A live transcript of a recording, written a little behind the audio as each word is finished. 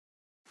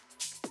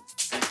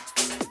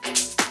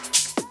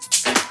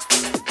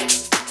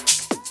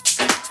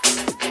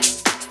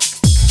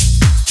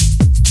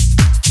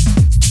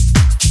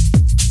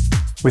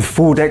With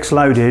 4 decks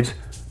loaded,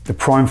 the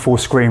Prime 4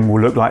 screen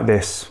will look like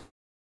this.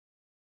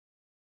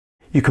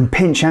 You can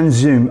pinch and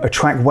zoom a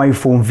track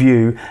waveform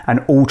view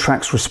and all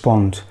tracks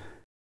respond.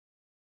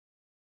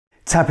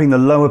 Tapping the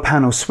lower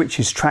panel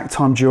switches track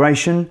time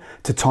duration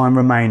to time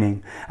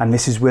remaining, and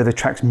this is where the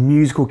track's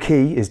musical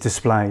key is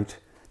displayed.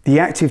 The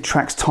active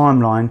track's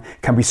timeline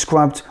can be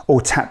scrubbed or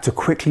tapped to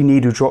quickly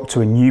needle drop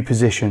to a new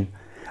position.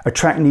 A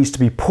track needs to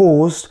be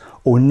paused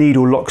or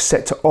needle lock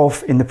set to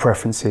off in the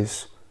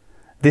preferences.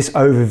 This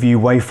overview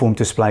waveform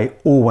display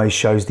always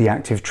shows the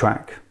active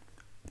track.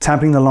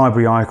 Tapping the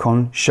library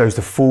icon shows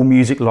the full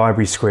music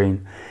library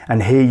screen,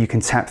 and here you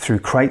can tap through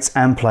crates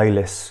and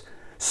playlists,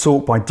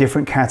 sort by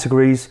different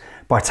categories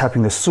by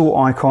tapping the sort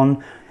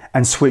icon,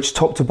 and switch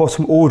top to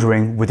bottom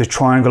ordering with the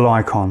triangle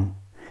icon.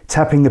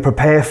 Tapping the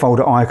prepare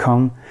folder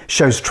icon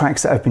shows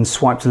tracks that have been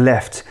swiped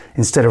left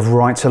instead of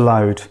right to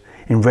load,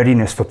 in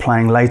readiness for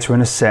playing later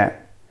in a set.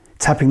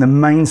 Tapping the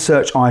main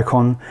search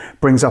icon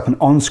brings up an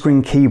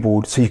on-screen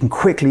keyboard so you can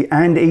quickly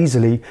and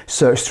easily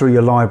search through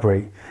your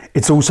library.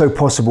 It's also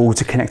possible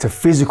to connect a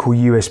physical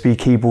USB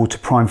keyboard to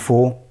Prime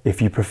 4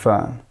 if you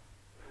prefer.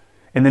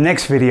 In the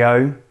next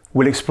video,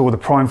 we'll explore the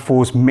Prime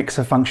 4's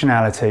mixer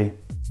functionality.